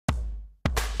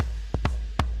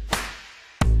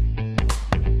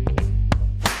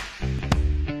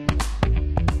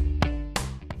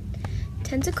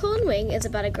Tentacle and Wing is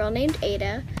about a girl named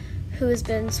Ada who has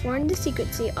been sworn to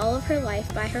secrecy all of her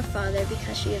life by her father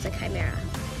because she is a chimera.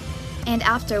 And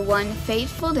after one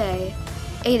fateful day,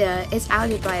 Ada is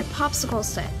outed by a popsicle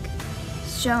stick,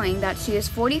 showing that she is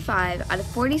 45 out of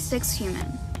 46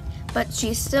 human, but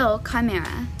she's still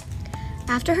chimera.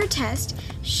 After her test,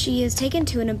 she is taken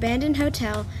to an abandoned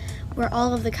hotel where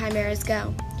all of the chimeras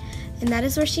go, and that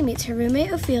is where she meets her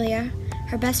roommate Ophelia,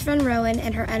 her best friend Rowan,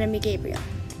 and her enemy Gabriel.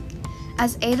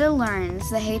 As Ada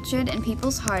learns the hatred in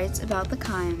people's hearts about the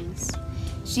chimes,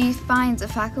 she finds a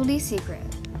faculty secret,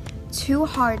 too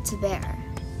hard to bear.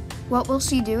 What will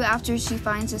she do after she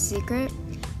finds a secret?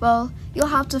 Well, you'll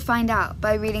have to find out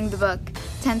by reading the book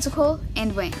Tentacle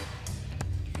and Wing.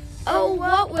 Oh,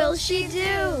 what will she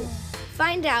do?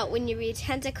 Find out when you read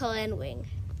Tentacle and Wing.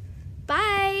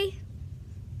 Bye!